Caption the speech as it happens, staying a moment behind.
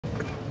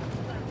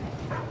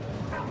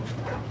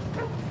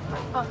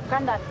Oh,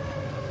 Grandad,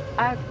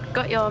 I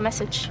got your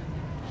message.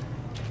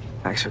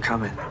 Thanks for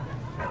coming.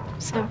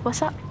 So,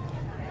 what's up?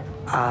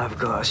 I've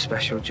got a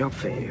special job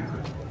for you.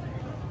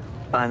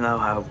 I know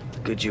how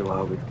good you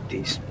are with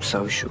these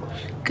socials.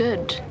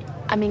 Good.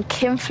 I mean,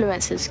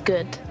 Kimfluencer's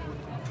good.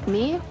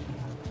 Me?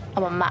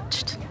 I'm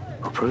unmatched.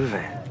 I'll prove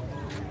it.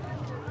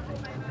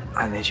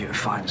 I need you to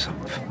find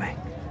someone for me.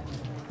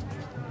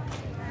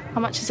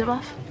 How much is it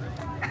worth?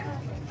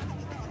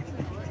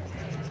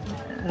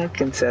 I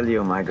can tell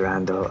you're my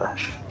granddaughter.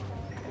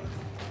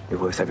 You're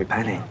worth every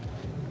penny.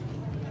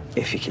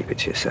 If you keep it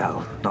to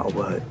yourself, not a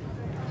word.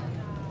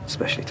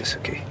 Especially to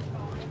Suki.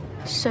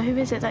 So who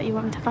is it that you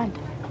want me to find?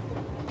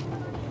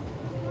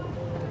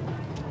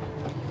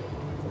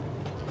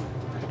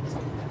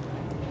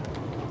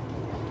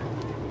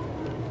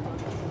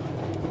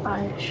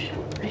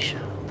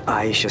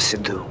 Aisha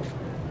Sidhu.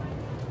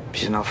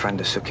 She's an old friend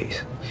of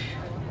Suki's.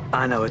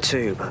 I know her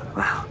too, but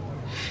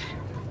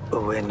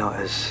well, we're not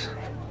as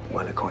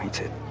well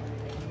acquainted.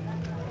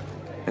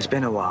 It's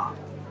been a while,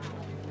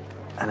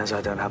 and as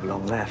I don't have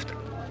long left,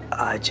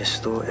 I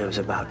just thought it was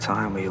about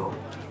time we all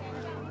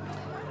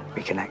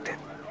reconnected.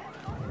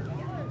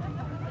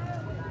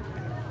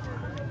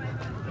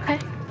 Okay.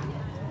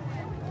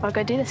 I'll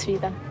go do this for you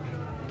then.